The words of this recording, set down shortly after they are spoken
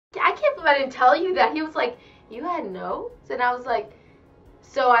I can't believe I didn't tell you that. He was like, you had notes? And I was like,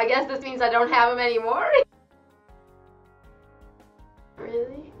 so I guess this means I don't have them anymore?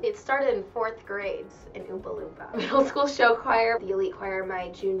 Really? It started in 4th grade in Oompa Loompa. Middle school show choir, the elite choir my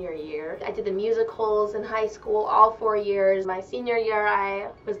junior year. I did the musicals in high school all 4 years. My senior year I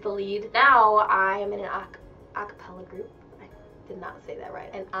was the lead. Now I am in an a cappella group. Did not say that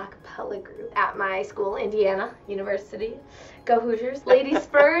right. An a cappella group at my school, Indiana University. Go Hoosiers. Ladies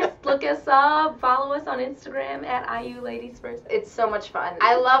First, look us up. Follow us on Instagram at IU Ladies First. It's so much fun.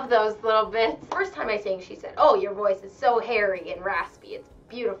 I love those little bits. First time I sang, she said, oh, your voice is so hairy and raspy. It's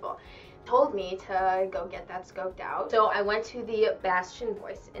beautiful. Told me to go get that scoped out. So I went to the Bastion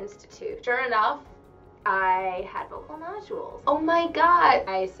Voice Institute. Sure enough, I had vocal nodules. Oh my god.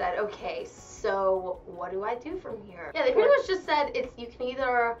 I said, okay, so what do I do from here? Yeah, they pretty much just said you can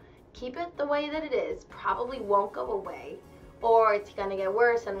either keep it the way that it is, probably won't go away, or it's gonna get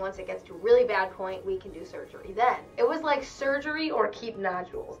worse, and once it gets to a really bad point, we can do surgery then. It was like surgery or keep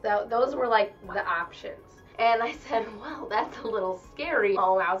nodules. Those were like the options. And I said, well, that's a little scary.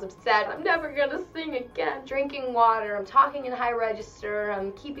 Oh, I was upset. I'm never gonna sing again. Drinking water, I'm talking in high register,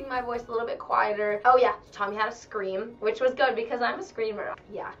 I'm keeping my voice a little bit quieter. Oh yeah, she taught me how to scream, which was good because I'm a screamer.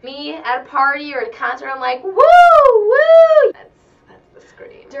 Yeah. Me at a party or a concert, I'm like, woo, woo! That's the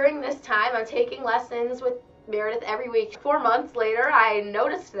scream. During this time, I'm taking lessons with Meredith every week. 4 months later, I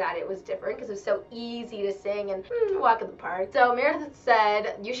noticed that it was different because it was so easy to sing and walk in the park. So Meredith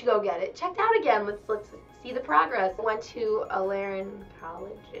said, you should go get it checked out again. Let's see the progress. I went to a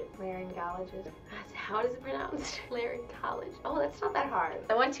laryngologist. How does it pronounce? Laryngologist. Oh, that's not that hard.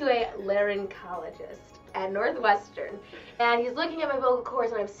 I went to a laryngologist at Northwestern, and he's looking at my vocal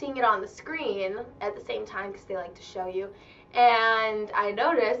cords, and I'm seeing it on the screen at the same time because they like to show you. And I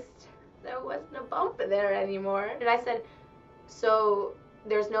noticed there wasn't a bump in there anymore. And I said, so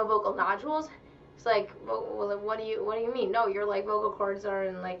there's no vocal nodules? It's like, well, what do you mean? No, your like vocal cords are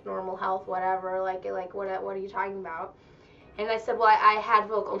in like normal health, whatever. Like what are you talking about? And I said, well, I had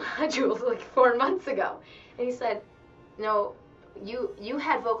vocal nodules like 4 months ago. And he said, no, you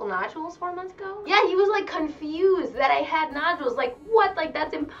had vocal nodules 4 months ago? Yeah, he was like confused that I had nodules. Like what? Like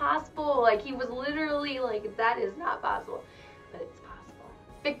that's impossible. Like he was literally like, that is not possible. But it's possible.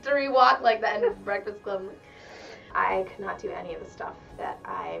 Victory walk like that in Breakfast Club. I could not do any of the stuff that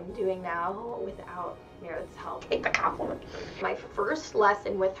I'm doing now without Meredith's help. Take the compliment. My first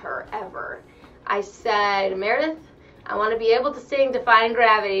lesson with her ever, I said, Meredith, I want to be able to sing Defying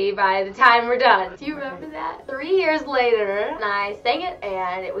Gravity by the time we're done. Do you remember that? 3 years later, I sang it,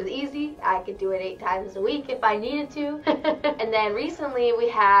 and it was easy. I could do it 8 times a week if I needed to. And then recently we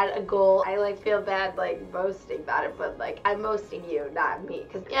had a goal. I like feel bad like boasting about it, but like I'm boasting you, not me.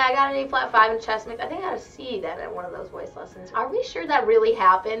 Cause yeah, I got an A-flat-5 in chest mix. I think I got a C then at one of those voice lessons. Are we sure that really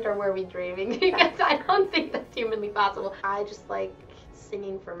happened, or were we dreaming? Because I don't think that's humanly possible. I just like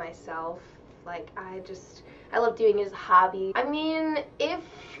singing for myself. Like I love doing it as a hobby. I mean, if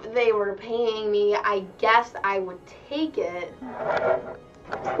they were paying me, I guess I would take it.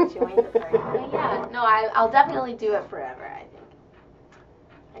 Join the party. Yeah, no, I'll definitely do it forever, I think.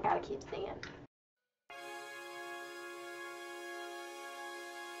 I gotta keep singing.